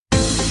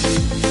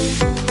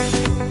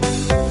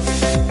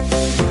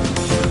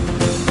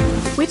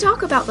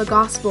talk about the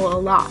gospel a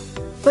lot,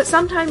 but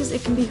sometimes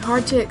it can be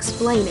hard to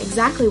explain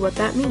exactly what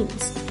that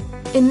means.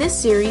 In this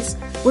series,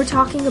 we're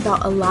talking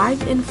about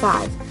Alive in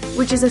 5,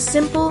 which is a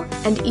simple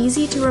and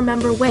easy to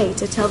remember way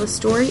to tell the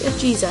story of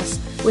Jesus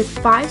with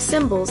 5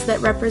 symbols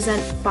that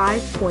represent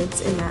 5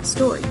 points in that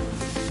story.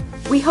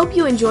 We hope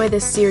you enjoy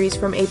this series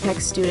from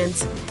Apex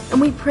students,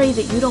 and we pray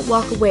that you don't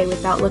walk away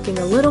without looking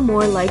a little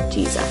more like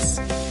Jesus.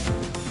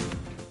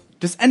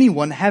 Does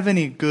anyone have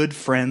any good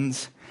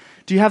friends?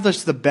 Do you have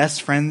the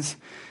best friends?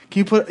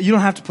 You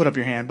don't have to put up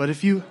your hand, but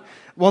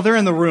they're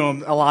in the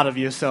room, a lot of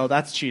you, so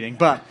that's cheating.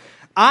 But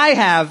I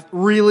have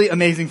really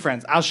amazing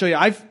friends. I'll show you.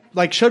 I've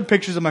showed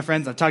pictures of my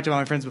friends. I've talked about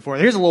my friends before.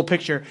 Here's a little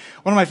picture,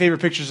 one of my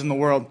favorite pictures in the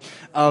world,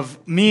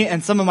 of me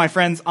and some of my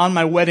friends on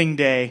my wedding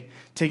day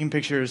taking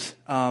pictures.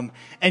 And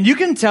you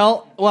can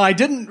tell, well, I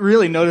didn't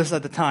really notice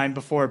at the time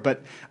before,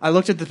 but I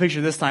looked at the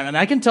picture this time, and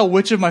I can tell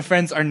which of my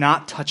friends are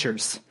not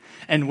touchers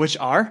and which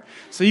are.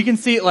 So you can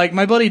see,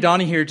 my buddy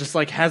Donnie here just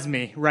has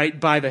me right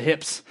by the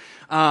hips.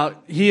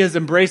 He has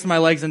embraced my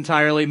legs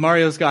entirely.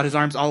 Mario's got his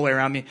arms all the way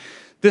around me.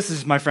 This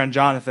is my friend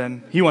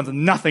Jonathan. He wants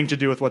nothing to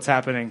do with what's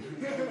happening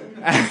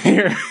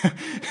here.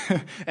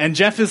 And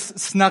Jeff is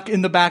snuck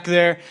in the back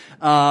there.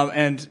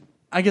 And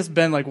I guess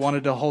Ben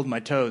wanted to hold my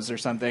toes or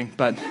something,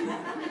 but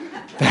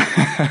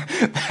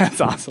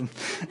that's awesome.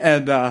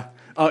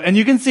 And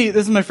you can see,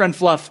 this is my friend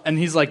Fluff, and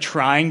he's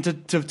trying to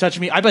touch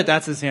me. I bet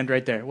that's his hand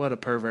right there. What a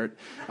pervert.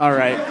 All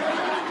right.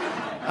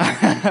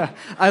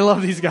 I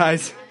love these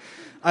guys.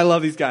 One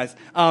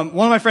of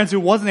my friends who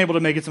wasn't able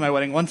to make it to my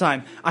wedding, one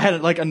time, I had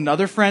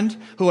another friend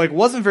who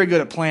wasn't very good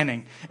at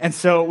planning. And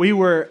so we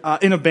were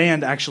in a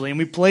band actually, and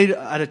we played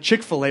at a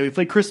Chick-fil-A. We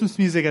played Christmas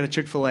music at a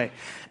Chick-fil-A.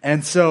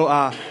 And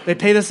so they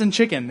paid us in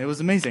chicken. It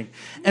was amazing.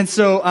 And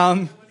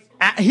so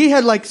he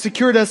had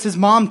secured us. His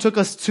mom took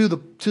us to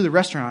the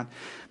restaurant,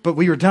 but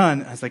we were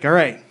done. I was like, all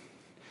right,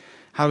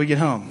 how do we get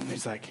home? And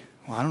he's like,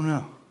 well, I don't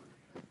know.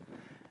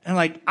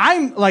 And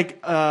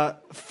I'm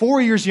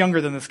 4 years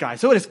younger than this guy,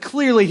 so it is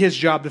clearly his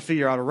job to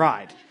figure out a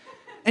ride.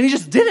 And he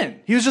just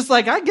didn't. He was just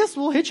I guess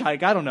we'll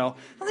hitchhike. I don't know.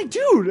 I'm like,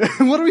 dude,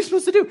 what are we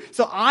supposed to do?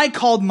 So I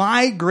called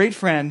my great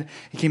friend.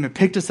 He came and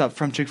picked us up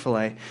from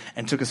Chick-fil-A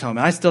and took us home.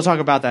 And I still talk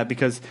about that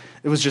because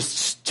it was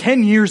just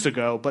 10 years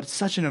ago, but it's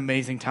such an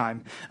amazing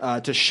time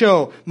to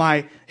show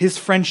his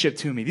friendship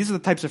to me. These are the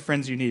types of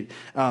friends you need.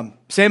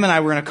 Sam and I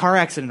were in a car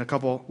accident a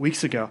couple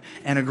weeks ago,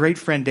 and a great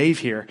friend, Dave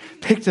here,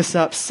 picked us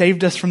up,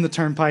 saved us from the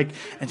turnpike,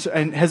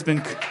 and has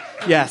been,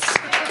 yes,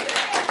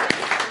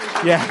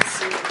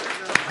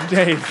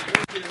 Dave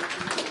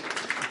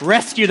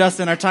rescued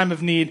us in our time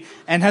of need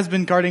and has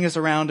been carting us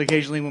around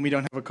occasionally when we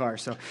don't have a car.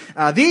 So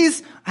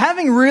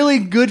having really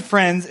good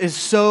friends is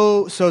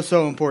so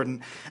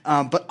important.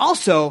 But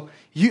also,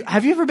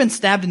 have you ever been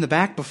stabbed in the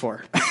back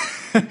before?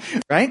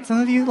 Right? Some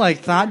of you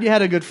thought you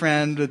had a good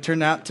friend, but it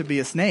turned out to be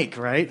a snake,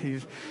 right?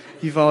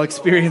 You've all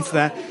experienced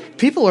that.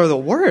 People are the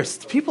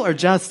worst. People are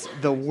just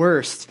the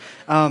worst.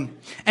 And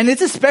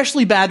it's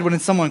especially bad when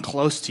it's someone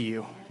close to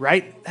you,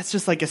 right? That's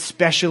just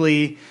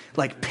especially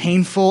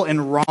painful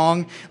and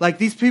wrong.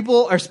 These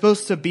people are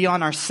supposed to be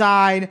on our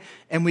side,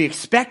 and we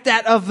expect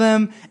that of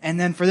them, and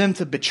then for them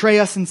to betray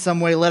us in some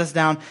way, let us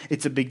down,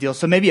 it's a big deal.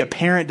 So maybe a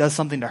parent does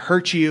something to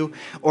hurt you,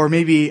 or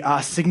maybe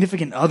a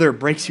significant other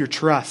breaks your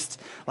trust.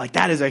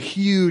 That is a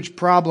huge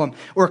problem.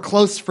 Or a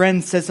close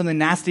friend says something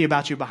nasty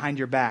about you behind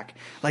your back.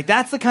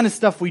 That's the kind of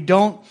stuff we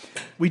don't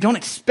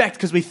expect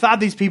because we thought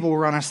these people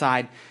were on our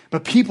side,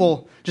 but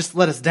people just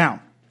let us down.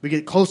 We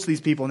get close to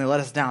these people and they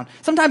let us down.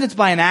 Sometimes it's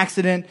by an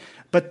accident,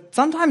 but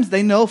sometimes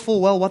they know full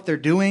well what they're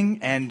doing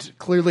and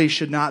clearly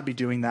should not be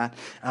doing that.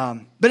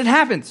 But it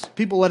happens.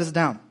 People let us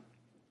down.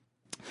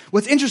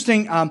 What's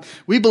interesting,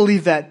 we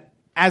believe that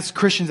as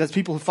Christians, as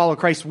people who follow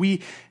Christ,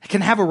 we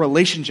can have a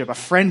relationship, a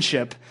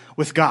friendship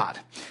with God.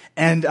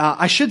 And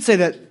I should say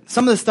that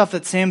some of the stuff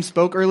that Sam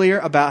spoke earlier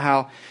about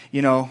how,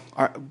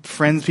 our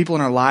friends, people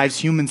in our lives,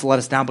 humans let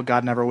us down, but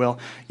God never will.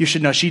 You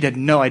should know she had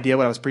no idea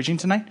what I was preaching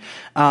tonight.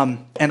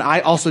 And I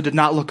also did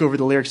not look over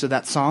the lyrics of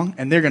that song,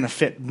 and they're going to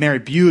fit very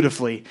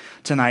beautifully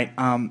tonight.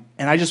 And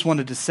I just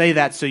wanted to say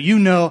that so you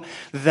know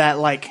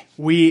that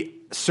we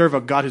serve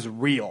a God who's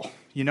real.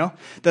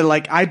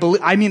 That I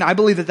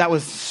believe that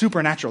was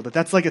supernatural,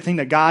 that's a thing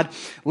that God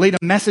laid a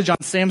message on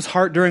Sam's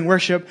heart during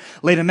worship,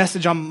 laid a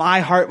message on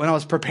my heart when I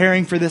was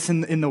preparing for this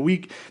in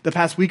the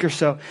past week or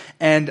so.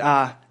 And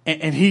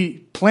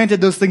he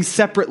planted those things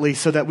separately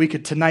so that we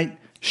could tonight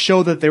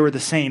show that they were the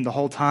same the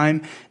whole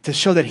time, to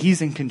show that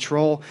he's in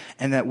control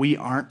and that we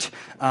aren't.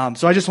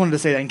 So I just wanted to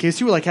say that in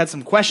case you had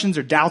some questions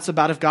or doubts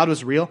about if God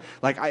was real.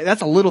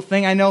 That's a little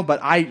thing I know,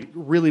 but I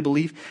really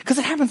believe, because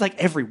it happens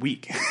every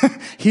week.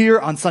 Here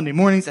on Sunday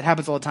mornings, it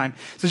happens all the time.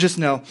 So just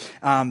know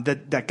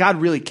that God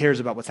really cares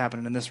about what's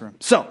happening in this room.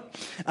 So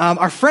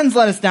our friends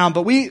let us down,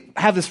 but we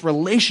have this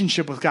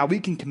relationship with God. We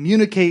can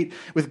communicate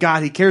with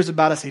God. He cares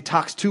about us. He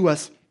talks to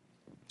us.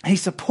 He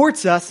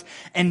supports us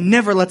and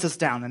never lets us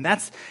down. And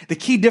that's the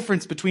key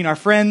difference between our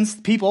friends,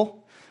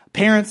 people,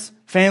 parents,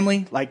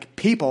 family,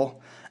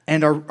 people,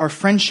 and our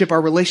friendship,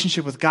 our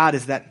relationship with God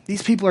is that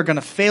these people are going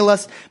to fail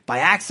us by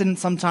accident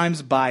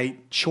sometimes, by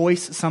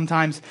choice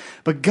sometimes,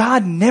 but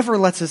God never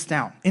lets us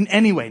down in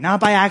any way, not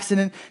by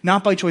accident,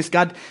 not by choice.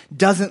 God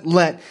doesn't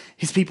let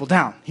his people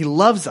down. He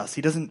loves us.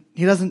 He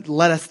doesn't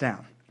let us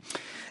down.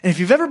 And if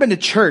you've ever been to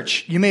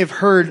church, you may have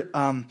heard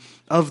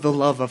of the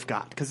love of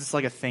God, because it's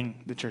like a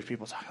thing the church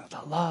people talk about,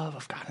 the love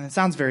of God. And it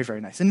sounds very,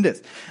 very nice, and it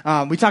is.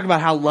 We talk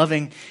about how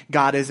loving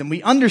God is, and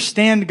we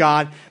understand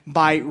God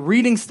by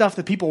reading stuff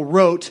that people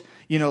wrote,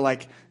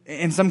 like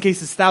in some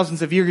cases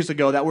thousands of years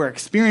ago, that were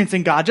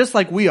experiencing God just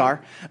like we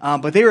are,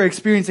 but they were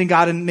experiencing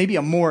God in maybe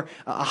a more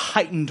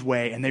heightened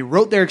way, and they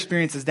wrote their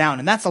experiences down.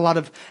 And that's a lot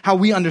of how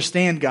we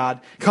understand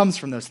God comes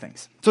from those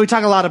things. So we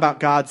talk a lot about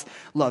God's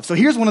love. So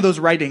here's one of those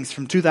writings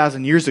from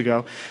 2,000 years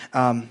ago.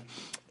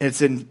 It's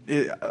in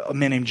a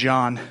man named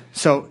John.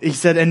 So he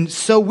said, "And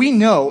so we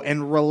know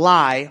and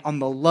rely on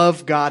the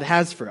love God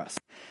has for us.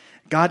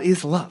 God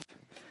is love.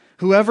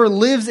 Whoever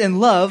lives in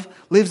love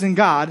lives in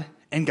God,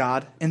 and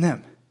God in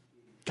them."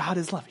 God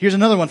is love. Here's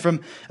another one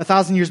from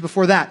 1,000 years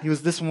before that.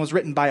 This one was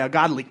written by a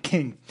godly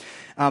king.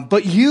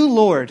 "But you,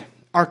 Lord,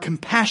 are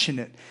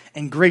compassionate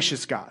and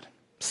gracious God,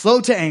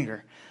 slow to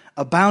anger,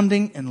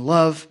 abounding in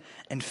love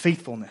and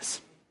faithfulness."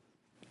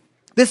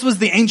 This was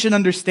the ancient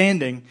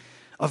understanding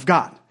of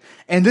God.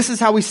 And this is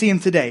how we see him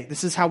today.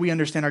 This is how we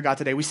understand our God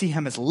today. We see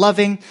him as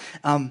loving.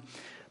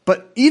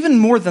 But even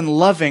more than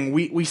loving,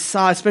 we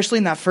saw, especially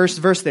in that first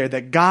verse there,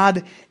 that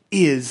God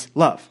is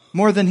love.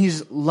 More than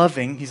he's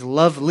loving, he's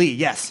lovely,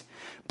 yes.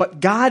 But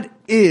God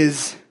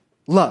is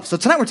love. So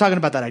tonight we're talking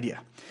about that idea,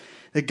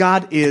 that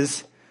God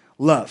is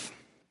love.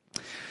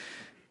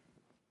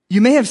 You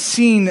may have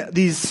seen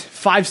these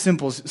 5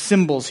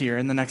 symbols here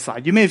in the next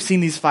slide. You may have seen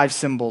these 5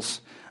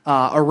 symbols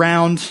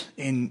around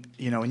in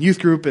youth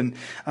group, and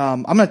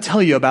I'm going to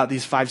tell you about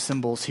these 5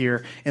 symbols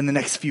here in the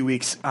next few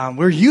weeks.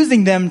 We're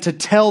using them to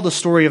tell the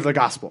story of the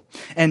gospel,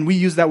 and we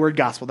use that word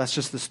gospel. That's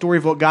just the story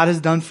of what God has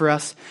done for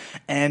us,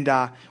 and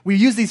we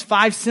use these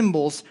 5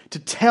 symbols to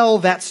tell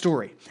that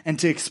story and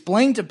to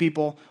explain to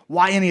people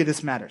why any of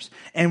this matters.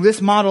 And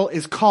this model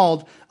is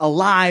called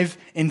Alive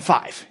in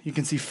 5. You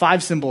can see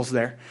 5 symbols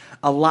there.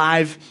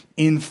 Alive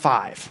in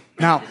 5.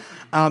 Now,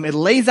 it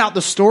lays out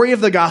the story of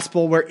the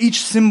gospel where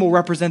each symbol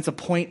represents a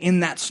point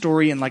in that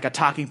story and like a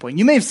talking point.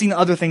 You may have seen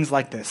other things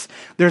like this.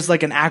 There's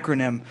like an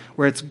acronym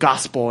where it's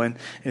gospel, and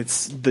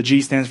it's the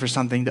G stands for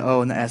something, the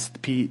O and the S, the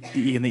P,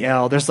 the E, and the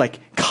L. There's like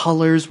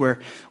colors where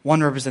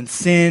one represents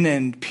sin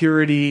and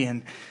purity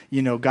and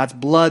God's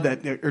blood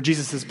or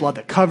Jesus' blood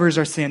that covers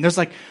our sin. There's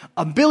like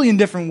a billion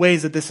different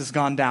ways that this has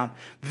gone down.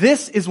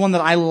 This is one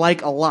that I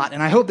like a lot,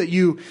 and I hope that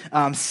you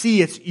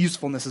see its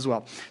usefulness as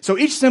well. So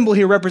each symbol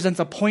here represents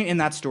a point in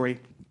that story,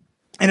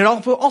 and it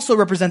also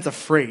represents a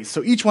phrase.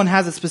 So each one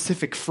has a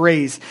specific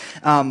phrase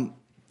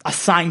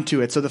assigned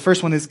to it. So the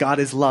first one is God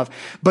is love.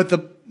 But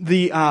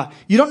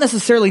you don't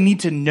necessarily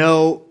need to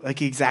know like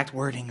the exact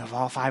wording of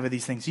all 5 of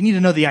these things. You need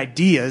to know the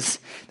ideas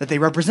that they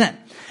represent.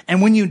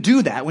 And when you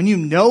do that, when you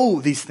know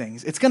these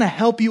things, it's going to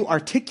help you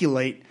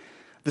articulate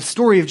the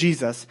story of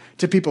Jesus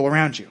to people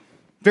around you.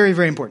 Very,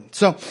 very important.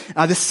 So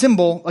this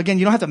symbol, again,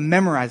 you don't have to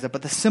memorize it,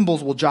 but the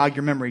symbols will jog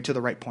your memory to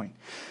the right point.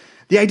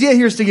 The idea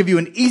here is to give you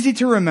an easy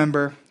to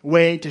remember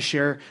way to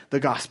share the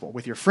gospel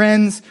with your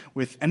friends,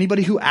 with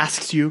anybody who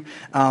asks you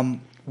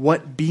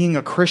what being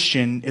a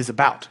Christian is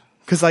about.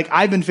 Because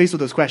I've been faced with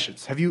those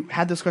questions. Have you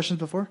had those questions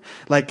before?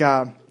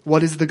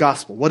 What is the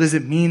gospel? What does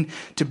it mean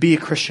to be a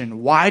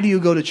Christian? Why do you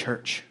go to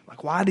church?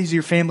 Why does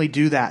your family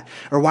do that?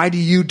 Or why do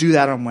you do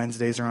that on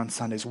Wednesdays or on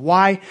Sundays?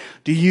 Why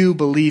do you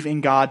believe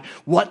in God?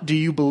 What do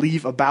you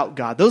believe about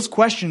God? Those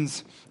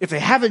questions, if they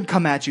haven't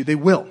come at you, they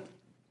will.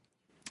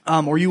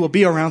 Or you will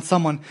be around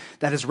someone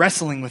that is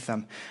wrestling with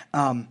them.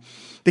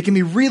 They can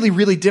be really,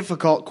 really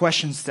difficult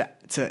questions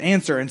to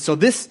answer. And so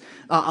this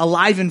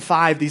Alive in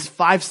 5, these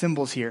 5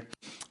 symbols here,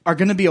 are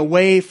going to be a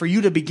way for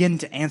you to begin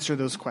to answer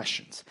those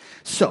questions.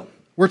 So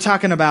we're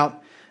talking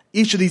about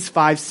each of these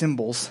 5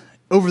 symbols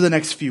over the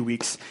next few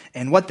weeks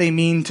and what they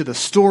mean to the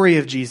story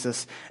of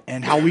Jesus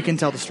and how we can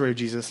tell the story of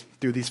Jesus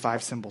through these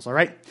 5 symbols, all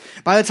right?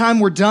 By the time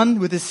we're done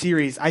with this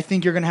series, I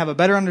think you're going to have a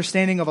better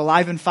understanding of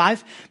Alive in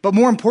 5, but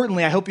more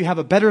importantly, I hope you have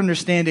a better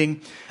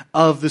understanding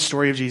of the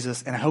story of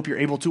Jesus, and I hope you're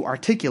able to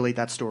articulate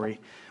that story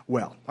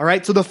well, all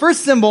right? So the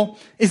first symbol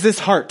is this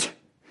heart,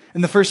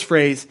 and the first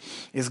phrase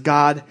is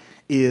God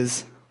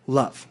is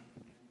love.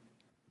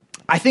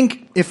 I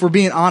think if we're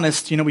being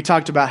honest, we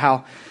talked about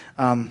how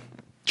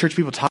church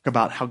people talk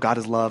about how God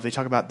is love. They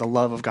talk about the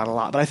love of God a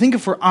lot. But I think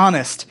if we're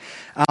honest,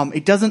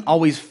 it doesn't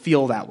always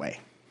feel that way,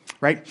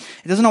 right?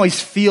 It doesn't always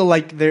feel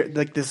like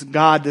this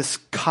God, this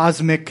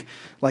cosmic,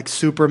 like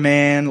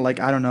Superman, I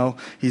don't know,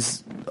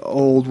 he's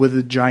old with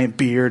a giant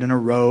beard and a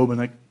robe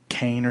and a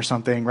cane or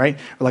something, right?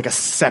 Or like a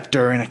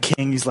scepter and a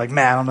king. He's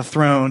mad on the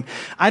throne.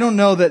 I don't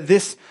know that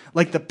this,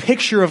 the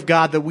picture of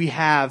God that we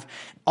have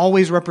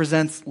always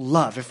represents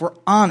love. If we're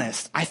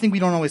honest, I think we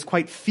don't always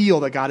quite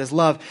feel that God is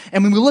love.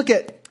 And when we look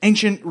at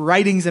ancient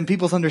writings and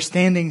people's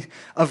understanding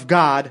of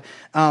God,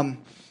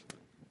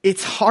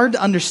 it's hard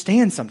to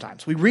understand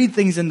sometimes. We read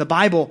things in the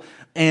Bible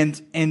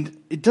and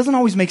it doesn't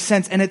always make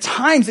sense. And at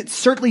times it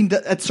certainly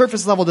at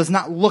surface level does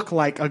not look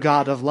like a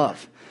God of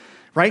love,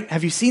 right?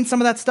 Have you seen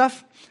some of that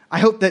stuff? I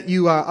hope that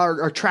you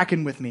are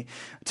tracking with me.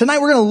 Tonight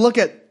we're going to look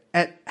at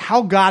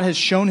how God has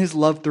shown his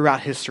love throughout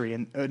history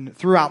and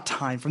throughout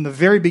time, from the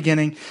very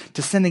beginning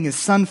to sending his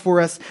son for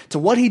us, to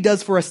what he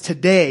does for us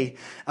today.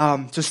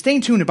 So stay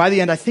tuned, and by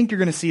the end, I think you're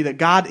going to see that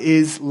God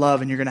is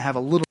love, and you're going to have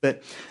a little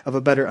bit of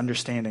a better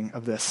understanding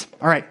of this.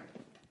 All right,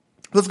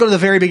 let's go to the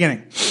very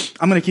beginning.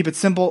 I'm going to keep it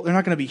simple. They're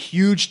not going to be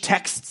huge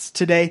texts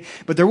today,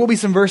 but there will be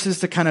some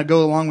verses to kind of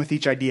go along with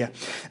each idea.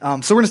 So we're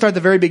going to start at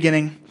the very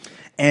beginning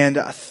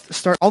and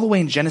start all the way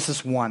in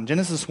Genesis 1.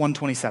 Genesis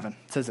 1:27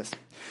 says this.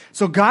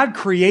 So God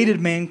created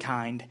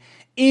mankind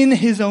in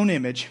his own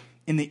image.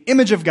 In the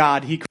image of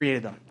God, he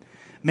created them.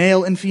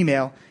 Male and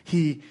female,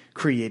 he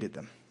created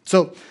them.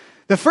 So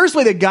the first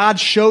way that God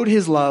showed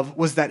his love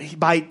was that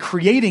by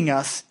creating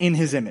us in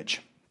his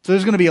image. So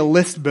there's going to be a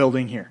list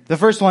building here. The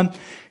first one,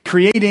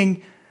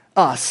 creating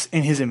us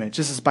in his image.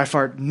 This is by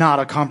far not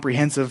a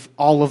comprehensive,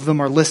 all of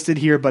them are listed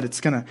here, but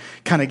it's going to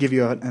kind of give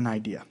you an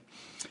idea.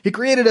 He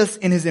created us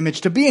in his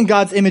image. To be in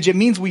God's image, it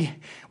means we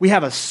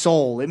have a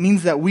soul. It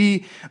means that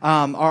we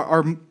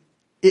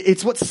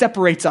it's what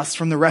separates us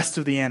from the rest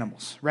of the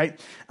animals, right?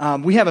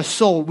 We have a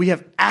soul. We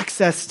have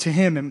access to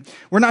him. And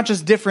we're not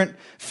just different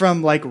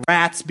from like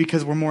rats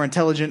because we're more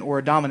intelligent or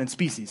a dominant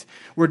species.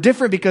 We're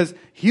different because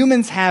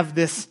humans have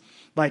this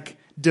like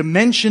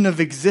dimension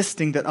of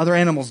existing that other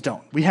animals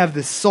don't. We have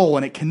this soul,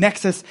 and it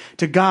connects us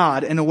to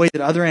God in a way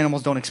that other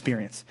animals don't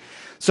experience.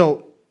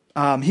 So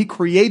he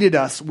created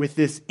us with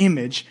this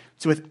image,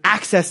 so with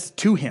access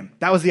to him.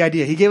 That was the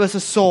idea. He gave us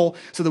a soul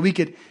so that we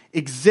could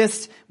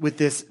exist with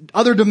this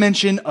other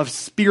dimension of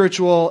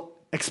spiritual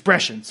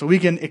expression. So we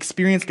can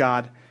experience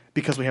God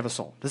because we have a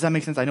soul. Does that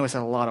make sense? I know I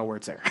said a lot of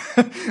words there.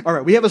 All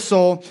right, we have a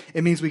soul.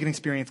 It means we can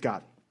experience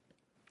God.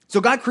 So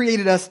God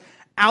created us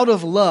out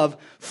of love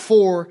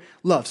for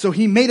love. So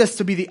he made us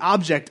to be the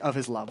object of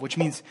his love, which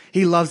means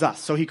he loves us.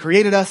 So he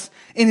created us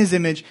in his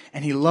image,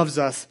 and he loves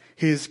us,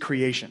 his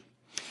creation.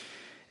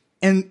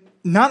 And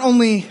not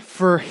only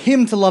for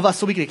him to love us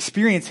so we could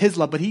experience his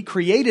love, but he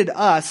created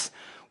us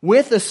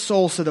with a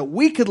soul so that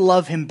we could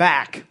love him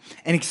back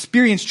and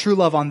experience true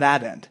love on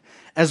that end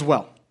as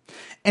well.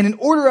 And in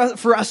order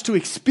for us to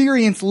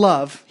experience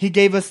love, he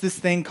gave us this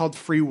thing called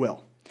free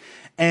will.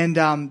 And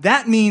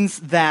that means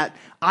that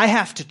I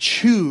have to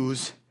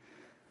choose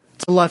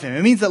to love him.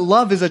 It means that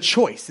love is a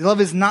choice.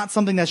 Love is not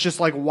something that's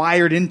just like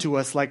wired into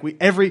us. Like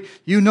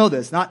you know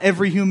this, not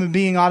every human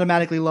being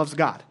automatically loves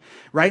God.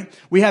 Right?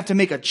 We have to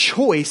make a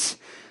choice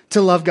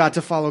to love God,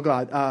 to follow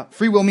God.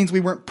 Free will means we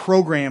weren't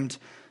programmed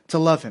to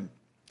love him.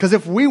 Because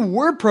if we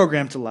were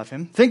programmed to love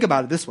him, think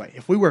about it this way.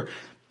 If we were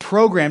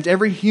programmed,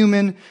 every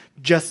human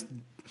just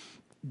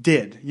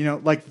did. You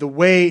know, like the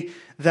way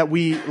that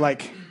we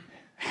like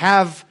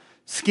have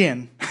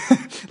skin,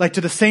 like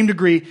to the same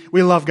degree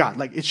we love God.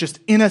 Like it's just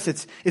in us.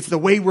 It's the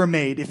way we're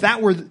made. If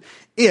that were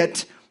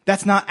it,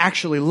 that's not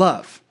actually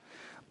love.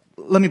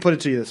 Let me put it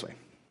to you this way.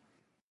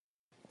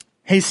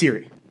 Hey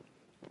Siri.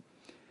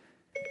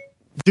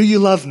 Do you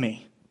love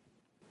me?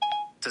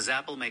 Does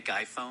Apple make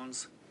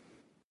iPhones?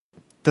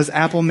 Does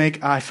Apple make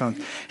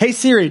iPhones? Hey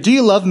Siri, do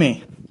you love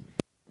me?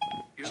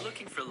 You're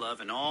looking for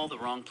love in all the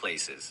wrong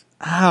places.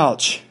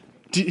 Ouch.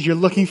 You're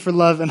looking for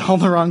love in all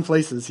the wrong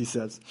places, he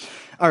says.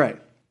 All right.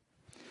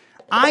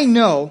 I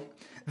know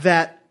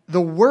that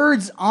the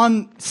words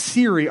on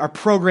Siri are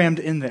programmed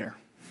in there,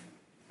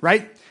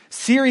 right?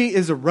 Siri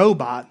is a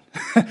robot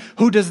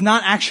who does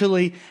not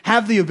actually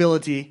have the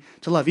ability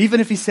to love. Even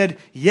if he said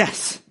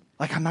yes,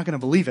 like I'm not going to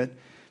believe it,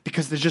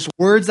 because there's just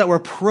words that were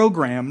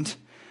programmed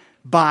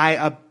by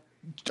a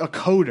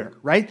coder,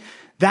 right?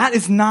 That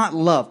is not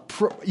love.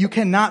 You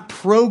cannot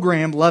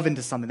program love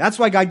into something. That's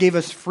why God gave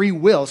us free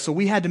will, so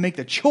we had to make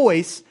the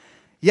choice,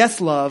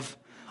 yes love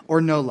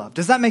or no love.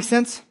 Does that make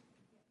sense?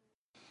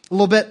 A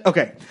little bit?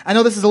 Okay. I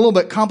know this is a little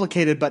bit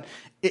complicated, but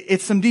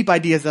it's some deep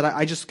ideas that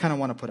I just kind of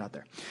want to put out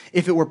there.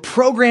 If it were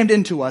programmed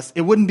into us,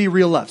 it wouldn't be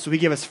real love. So he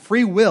gave us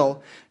free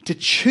will to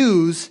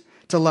choose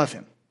to love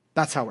him.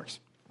 That's how it works.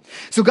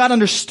 So God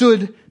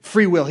understood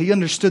free will. He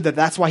understood that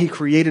that's why he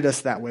created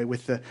us that way,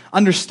 with the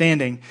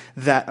understanding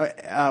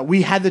that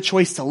we had the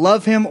choice to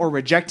love him or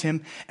reject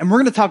him. And we're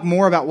going to talk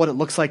more about what it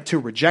looks like to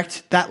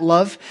reject that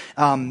love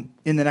in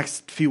the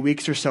next few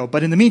weeks or so.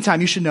 But in the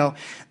meantime, you should know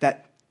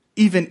that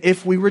even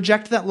if we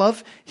reject that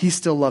love, he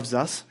still loves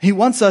us. He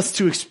wants us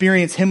to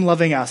experience him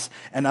loving us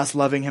and us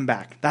loving him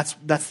back.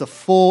 That's the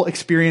full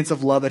experience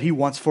of love that he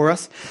wants for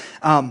us.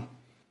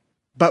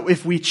 But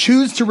if we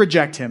choose to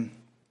reject him,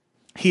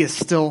 he is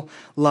still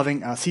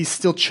loving us. He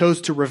still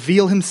chose to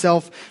reveal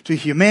himself to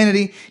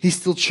humanity. He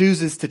still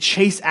chooses to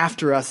chase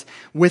after us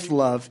with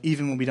love,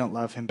 even when we don't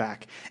love him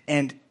back.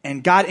 And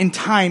God, in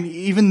time,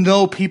 even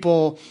though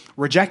people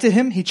rejected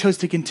him, he chose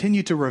to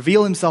continue to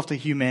reveal himself to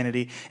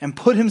humanity and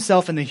put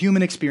himself in the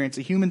human experience,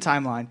 the human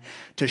timeline,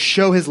 to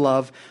show his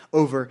love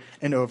over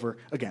and over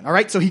again. All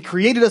right, so he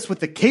created us with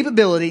the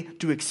capability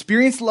to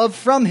experience love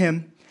from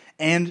him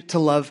and to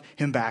love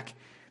him back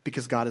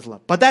because God is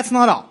love. But that's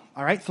not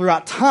all right?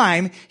 Throughout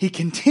time, he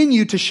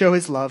continued to show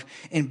his love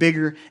in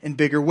bigger and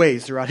bigger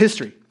ways throughout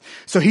history.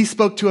 So he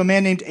spoke to a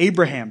man named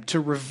Abraham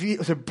to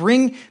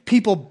bring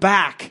people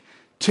back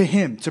to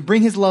him, to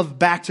bring his love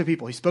back to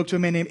people. He spoke to a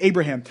man named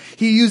Abraham.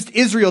 He used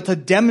Israel to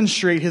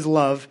demonstrate his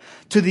love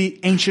to the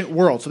ancient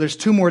world. So there's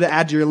two more to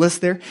add to your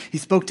list there. He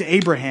spoke to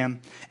Abraham,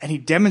 and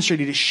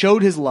he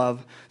showed his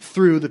love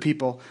through the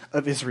people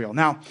of Israel.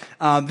 Now,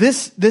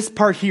 this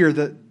part here,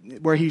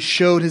 where he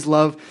showed his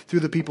love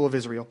through the people of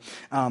Israel,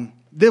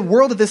 the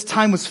world at this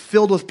time was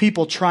filled with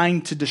people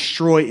trying to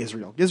destroy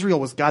Israel. Israel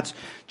was God's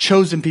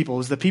chosen people. It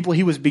was the people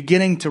he was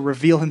beginning to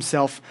reveal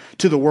himself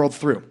to the world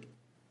through.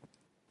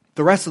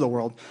 The rest of the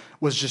world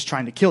was just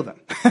trying to kill them.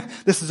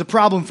 This is a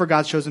problem for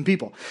God's chosen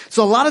people.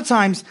 So a lot of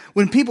times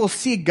when people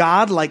see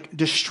God like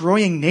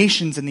destroying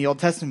nations in the Old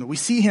Testament, we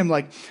see him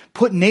like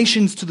put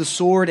nations to the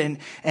sword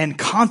and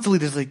constantly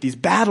there's like these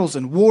battles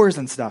and wars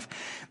and stuff.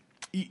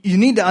 You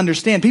need to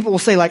understand, people will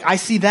say like, I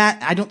see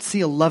that, I don't see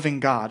a loving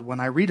God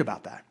when I read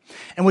about that.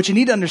 And what you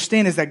need to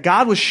understand is that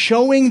God was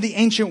showing the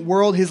ancient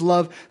world his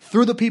love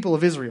through the people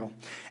of Israel.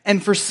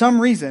 And for some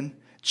reason,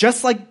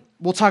 just like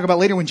we'll talk about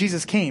later when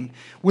Jesus came,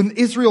 when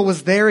Israel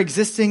was there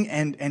existing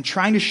and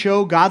trying to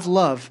show God's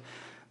love,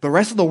 the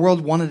rest of the world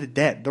wanted it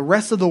dead. The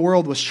rest of the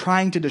world was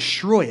trying to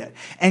destroy it.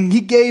 And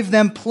he gave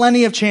them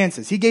plenty of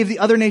chances. He gave the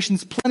other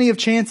nations plenty of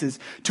chances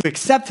to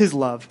accept his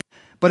love.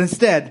 But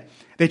instead,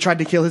 they tried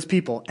to kill his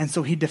people. And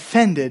so he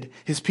defended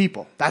his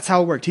people. That's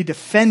how it worked. He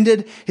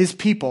defended his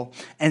people.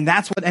 And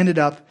that's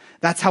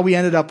how we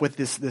ended up with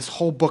this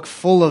whole book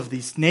full of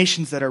these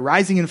nations that are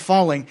rising and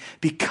falling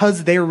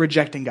because they are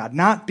rejecting God.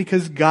 Not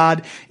because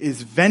God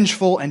is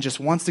vengeful and just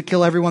wants to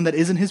kill everyone that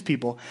isn't his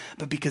people,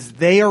 but because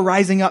they are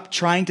rising up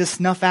trying to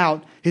snuff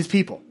out his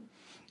people.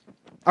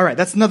 All right,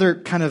 that's another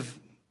kind of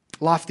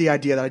lofty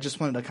idea that I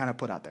just wanted to kind of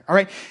put out there. All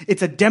right,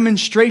 it's a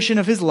demonstration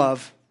of his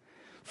love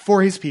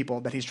for his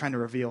people that he's trying to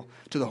reveal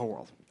to the whole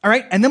world. All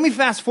right, and then we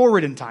fast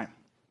forward in time.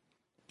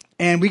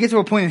 And we get to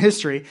a point in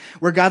history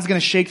where God's going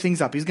to shake things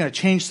up. He's going to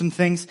change some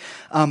things.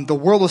 The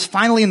world was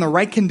finally in the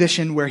right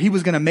condition where he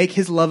was going to make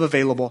his love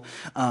available,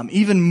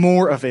 even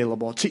more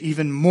available to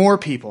even more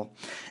people.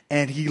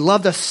 And he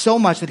loved us so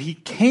much that he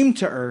came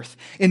to earth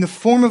in the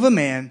form of a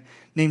man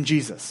named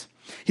Jesus.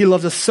 He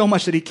loved us so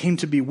much that he came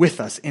to be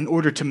with us in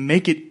order to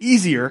make it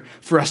easier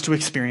for us to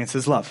experience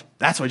his love.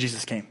 That's why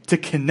Jesus came, to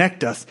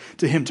connect us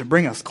to him, to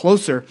bring us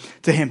closer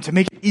to him, to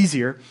make it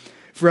easier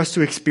for us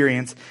to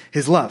experience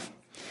his love.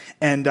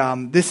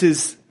 And this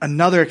is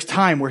another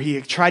time where he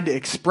tried to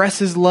express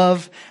his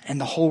love and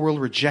the whole world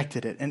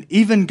rejected it. And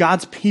even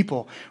God's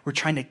people were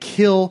trying to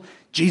kill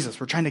Jesus.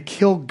 We're trying to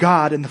kill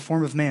God in the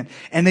form of man.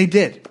 And they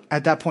did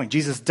at that point.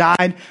 Jesus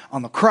died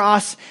on the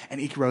cross and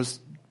he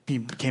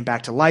came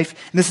back to life.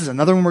 And this is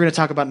another one we're going to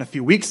talk about in a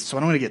few weeks, so I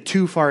don't want to get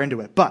too far into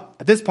it. But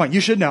at this point,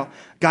 you should know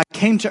God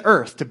came to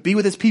earth to be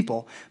with his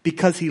people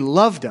because he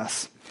loved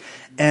us.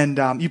 And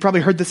you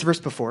probably heard this verse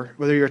before,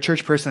 whether you're a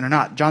church person or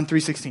not. John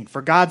 3:16.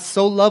 For God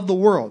so loved the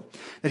world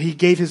that he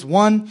gave his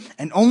one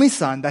and only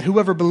Son, that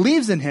whoever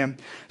believes in him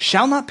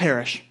shall not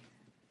perish,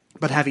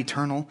 but have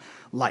eternal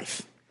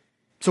life.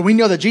 So we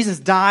know that Jesus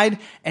died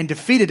and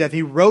defeated death.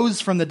 He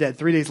rose from the dead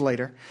 3 days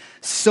later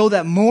so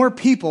that more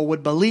people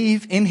would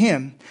believe in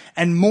him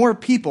and more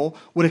people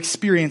would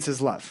experience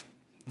his love.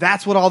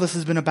 That's what all this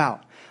has been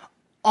about.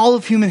 All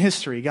of human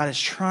history, God is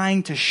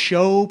trying to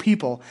show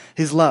people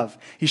his love.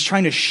 He's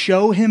trying to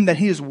show him that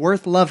he is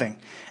worth loving.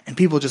 And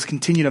people just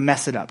continue to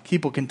mess it up.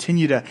 People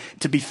continue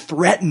to be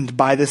threatened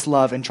by this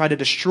love and try to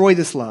destroy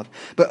this love.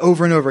 But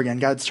over and over again,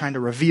 God's trying to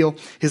reveal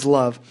his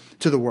love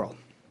to the world.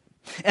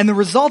 And the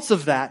results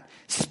of that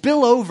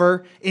spill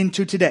over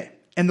into today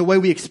and the way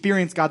we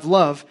experience God's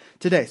love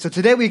today. So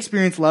today we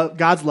experience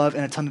God's love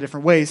in a ton of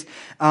different ways.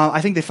 I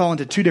think they fall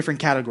into two different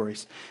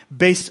categories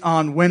based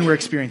on when we're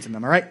experiencing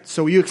them, all right?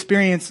 So you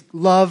experience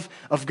love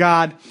of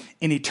God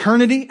in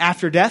eternity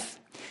after death,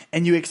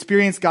 and you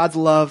experience God's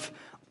love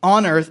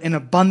on earth in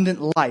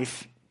abundant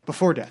life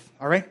before death,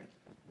 all right?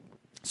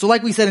 So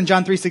like we said in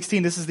John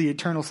 3:16, this is the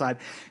eternal side.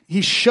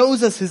 He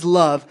shows us his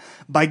love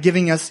by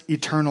giving us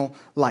eternal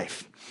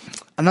life.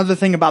 Another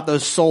thing about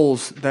those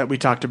souls that we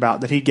talked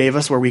about that he gave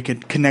us where we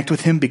could connect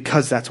with him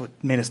because that's what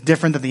made us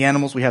different than the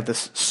animals. We have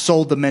this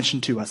soul dimension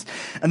to us.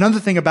 Another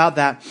thing about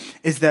that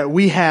is that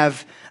we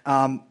have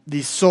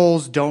these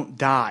souls don't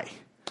die,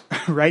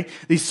 right?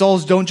 These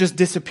souls don't just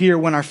disappear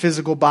when our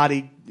physical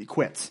body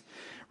quits,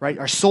 right?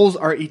 Our souls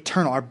are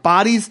eternal. Our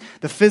bodies,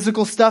 the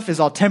physical stuff is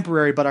all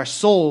temporary, but our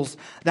souls,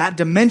 that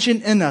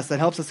dimension in us that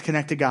helps us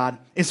connect to God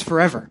is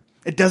forever.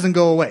 It doesn't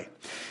go away.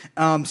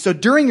 So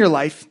during your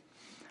life,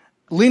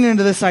 lean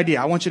into this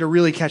idea. I want you to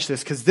really catch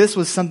this because this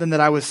was something that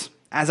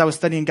as I was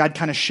studying, God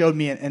kind of showed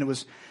me, and it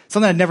was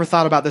something I'd never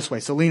thought about this way.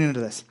 So lean into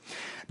this.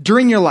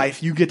 During your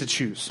life, you get to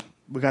choose.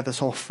 We got this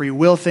whole free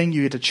will thing.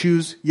 You get to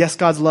choose yes,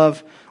 God's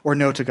love, or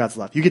no to God's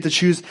love. You get to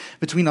choose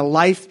between a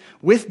life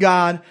with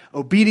God,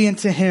 obedient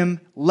to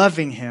him,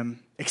 loving him,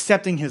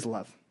 accepting his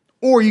love.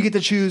 Or you get to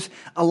choose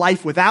a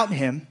life without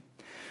him,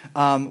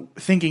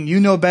 thinking you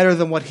know better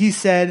than what he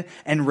said,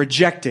 and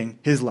rejecting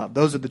his love.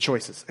 Those are the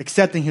choices.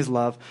 Accepting his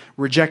love,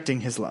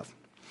 rejecting his love.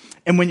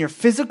 And when your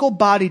physical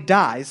body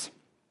dies,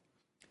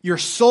 your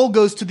soul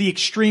goes to the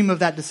extreme of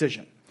that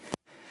decision.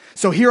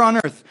 So here on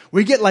earth,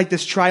 we get like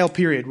this trial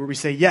period where we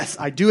say, yes,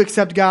 I do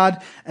accept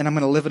God and I'm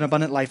going to live an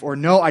abundant life. Or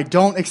no, I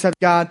don't accept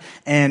God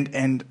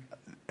and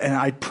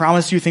I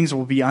promise you things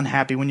will be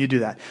unhappy when you do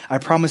that. I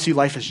promise you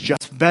life is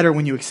just better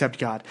when you accept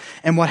God.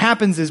 And what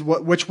happens is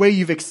which way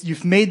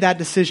you've made that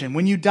decision.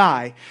 When you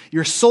die,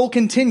 your soul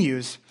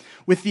continues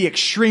with the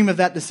extreme of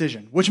that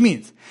decision. Which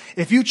means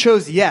if you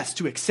chose yes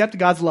to accept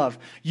God's love,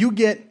 you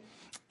get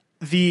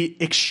the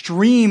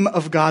extreme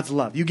of God's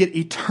love. You get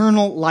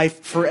eternal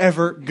life,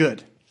 forever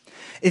good.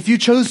 If you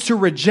chose to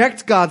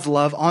reject God's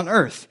love on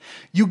earth,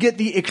 you get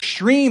the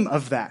extreme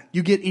of that.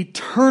 You get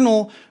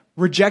eternal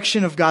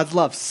rejection of God's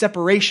love,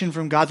 separation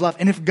from God's love.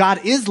 And if God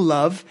is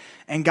love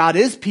and God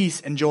is peace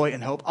and joy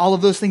and hope, all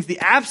of those things, the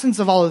absence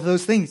of all of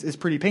those things is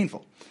pretty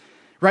painful,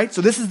 right?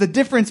 So this is the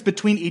difference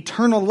between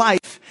eternal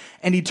life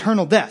and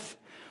eternal death,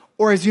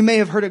 or as you may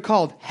have heard it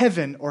called,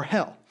 heaven or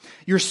hell.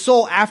 Your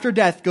soul after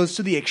death goes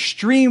to the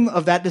extreme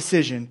of that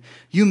decision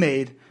you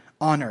made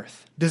on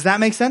earth. Does that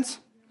make sense?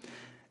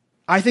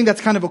 I think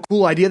that's kind of a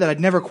cool idea that I'd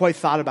never quite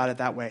thought about it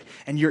that way.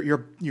 And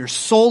your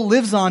soul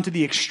lives on to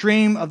the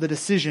extreme of the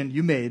decision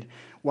you made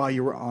while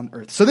you were on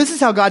earth. So this is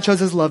how God shows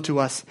his love to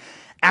us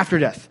after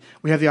death.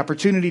 We have the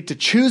opportunity to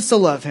choose to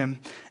love him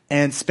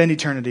and spend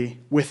eternity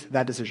with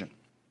that decision.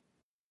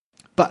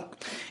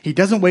 But he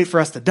doesn't wait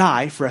for us to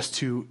die for us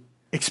to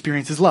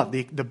experience his love,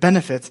 the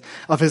benefits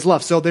of his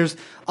love. So there's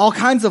all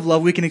kinds of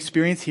love we can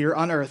experience here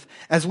on earth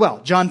as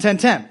well. John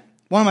 10:10.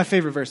 One of my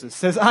favorite verses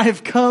says, I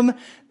have come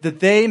that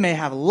they may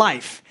have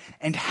life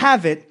and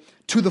have it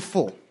to the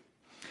full.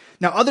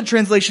 Now, other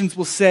translations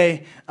will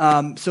say,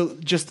 so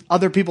just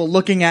other people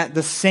looking at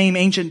the same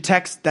ancient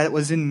text that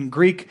was in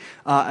Greek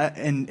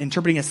and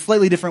interpreting a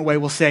slightly different way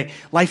will say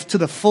life to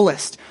the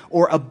fullest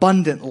or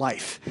abundant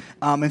life.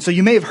 And so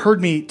you may have heard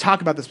me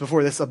talk about this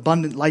before, this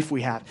abundant life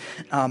we have.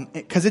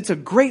 Because it's a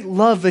great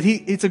love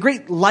it's a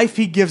great life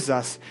he gives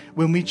us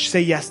when we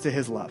say yes to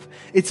his love.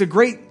 It's a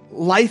great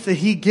life that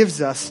he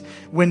gives us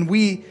when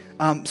we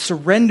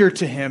surrender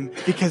to him,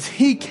 because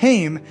he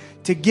came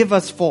to give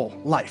us full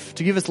life,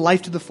 to give us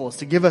life to the fullest,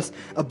 to give us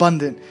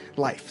abundant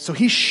life. So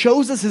he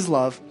shows us his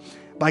love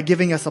by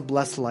giving us a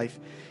blessed life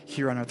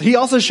here on earth. He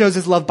also shows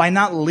his love by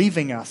not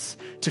leaving us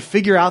to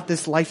figure out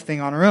this life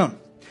thing on our own.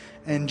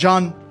 In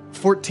John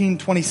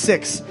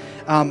 14:26,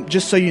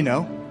 just so you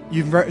know,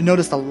 you've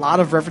noticed a lot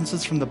of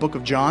references from the book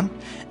of John.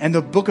 And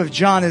the book of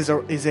John is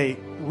a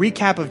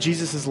recap of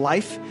Jesus'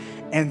 life.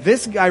 And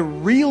this guy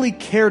really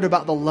cared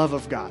about the love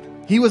of God.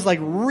 He was like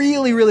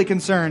really, really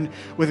concerned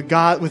with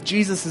God, with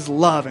Jesus'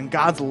 love and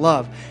God's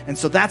love. And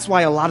so that's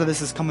why a lot of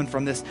this is coming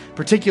from this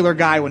particular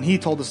guy when he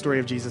told the story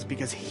of Jesus,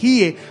 because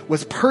he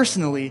was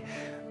personally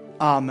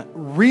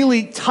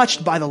really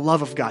touched by the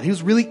love of God. He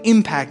was really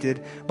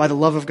impacted by the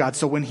love of God.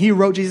 So when he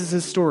wrote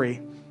Jesus'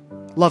 story,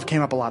 love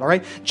came up a lot, all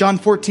right? John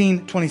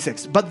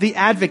 14:26. But the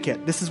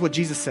advocate, this is what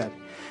Jesus said.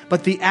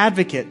 But the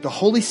advocate, the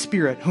Holy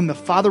Spirit, whom the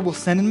Father will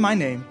send in my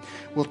name,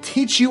 will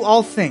teach you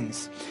all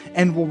things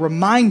and will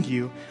remind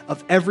you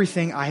of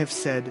everything I have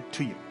said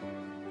to you.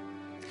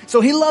 So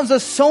he loves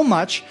us so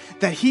much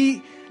that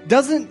he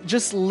doesn't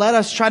just let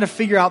us try to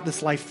figure out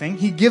this life thing.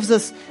 He gives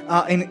us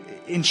an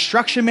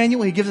instruction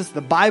manual. He gives us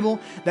the Bible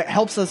that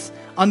helps us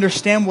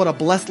understand what a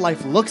blessed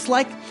life looks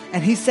like.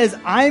 And he says,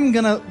 I'm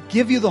going to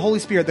give you the Holy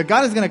Spirit, that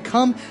God is going to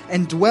come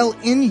and dwell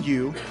in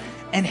you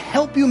and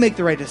help you make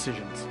the right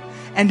decisions,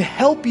 and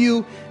help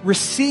you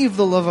receive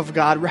the love of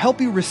God, help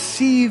you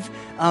receive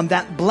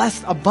that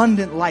blessed,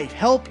 abundant life,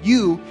 help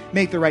you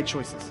make the right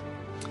choices,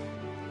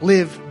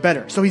 live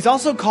better. So he's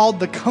also called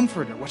the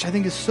Comforter, which I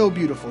think is so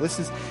beautiful. This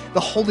is the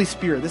Holy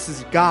Spirit. This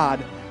is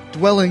God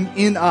dwelling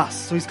in us.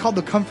 So he's called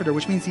the Comforter,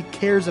 which means he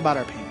cares about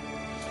our pain.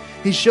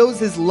 He shows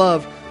his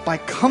love by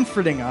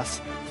comforting us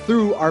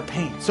through our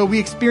pain. So we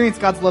experience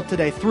God's love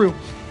today through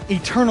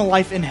eternal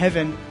life in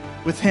heaven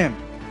with him,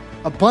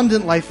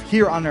 abundant life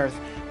here on earth,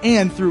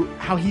 and through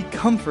how he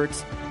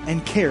comforts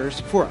and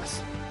cares for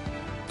us.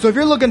 So if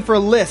you're looking for a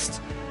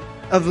list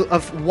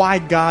of why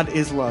God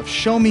is love,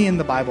 show me in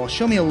the Bible,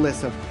 show me a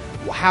list of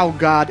how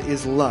God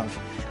is love.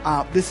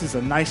 This is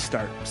a nice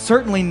start.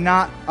 Certainly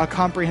not a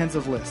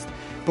comprehensive list.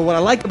 But what I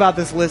like about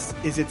this list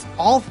is it's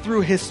all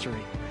through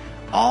history.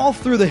 All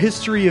through the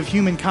history of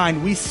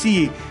humankind, we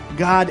see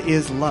God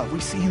is love.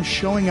 We see him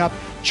showing up,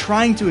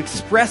 trying to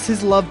express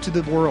his love to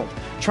the world,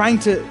 trying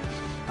to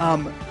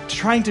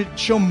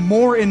show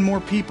more and more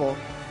people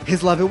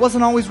his love. It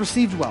wasn't always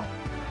received well,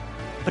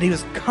 but he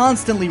was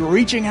constantly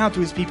reaching out to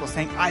his people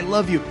saying, I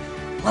love you.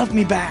 Love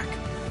me back.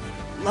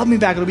 Love me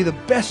back. It'll be the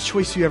best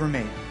choice you ever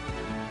made.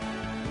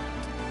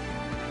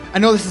 I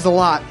know this is a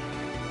lot.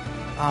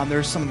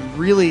 There's some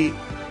really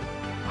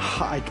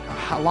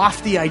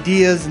lofty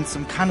ideas and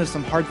some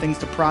hard things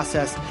to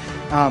process.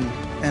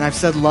 And I've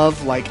said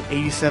love like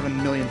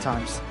 87 million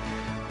times.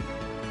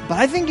 But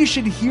I think you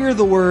should hear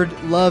the word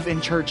love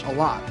in church a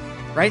lot,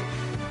 right?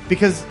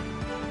 Because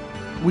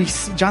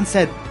John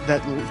said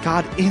that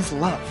God is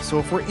love. So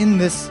if we're in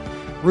this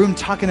room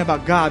talking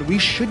about God, we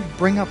should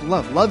bring up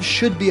love. Love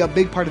should be a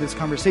big part of this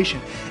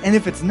conversation. And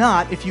if it's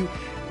not, if you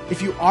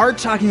are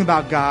talking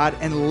about God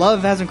and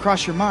love hasn't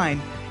crossed your mind,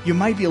 you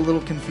might be a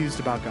little confused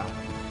about God.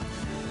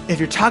 If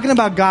you're talking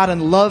about God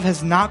and love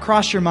has not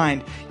crossed your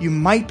mind, you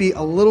might be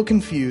a little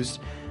confused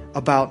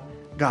about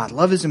God.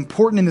 Love is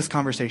important in this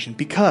conversation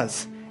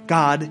because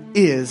God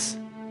is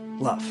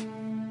love.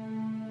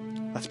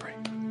 Let's pray.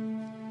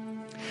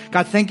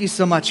 God, thank you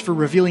so much for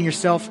revealing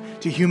yourself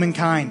to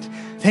humankind.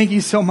 Thank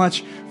you so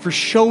much for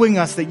showing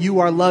us that you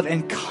are love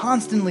and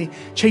constantly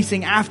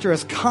chasing after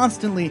us,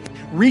 constantly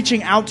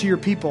reaching out to your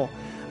people,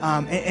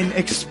 and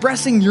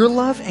expressing your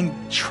love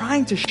and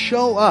trying to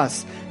show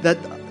us that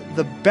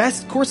the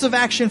best course of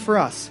action for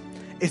us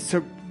is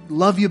to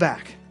love you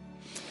back.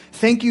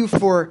 Thank you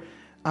for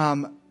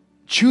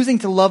choosing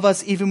to love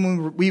us even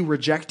when we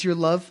reject your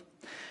love.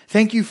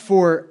 Thank you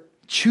for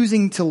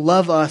choosing to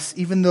love us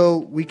even though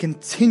we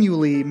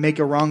continually make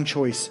a wrong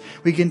choice.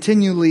 We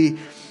continually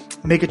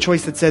make a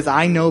choice that says,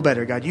 I know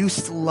better. God, you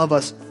still love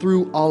us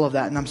through all of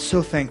that, and I'm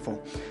so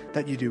thankful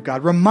that you do.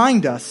 God,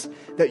 remind us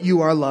that you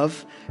are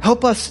love.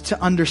 Help us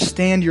to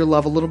understand your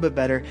love a little bit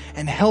better,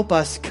 and help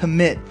us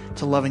commit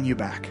to loving you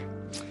back.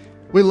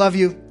 We love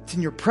you. It's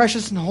in your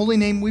precious and holy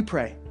name we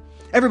pray.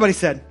 Everybody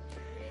said,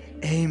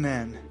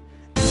 amen.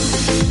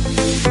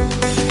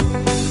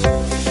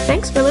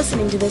 Thanks for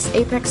listening to this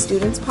Apex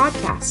Students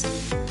podcast.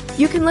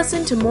 You can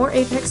listen to more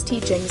Apex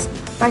teachings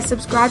by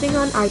subscribing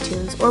on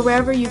iTunes or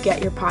wherever you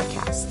get your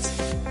podcasts.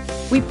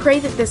 We pray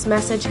that this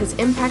message has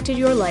impacted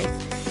your life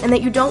and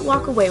that you don't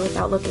walk away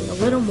without looking a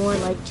little more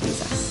like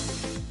Jesus.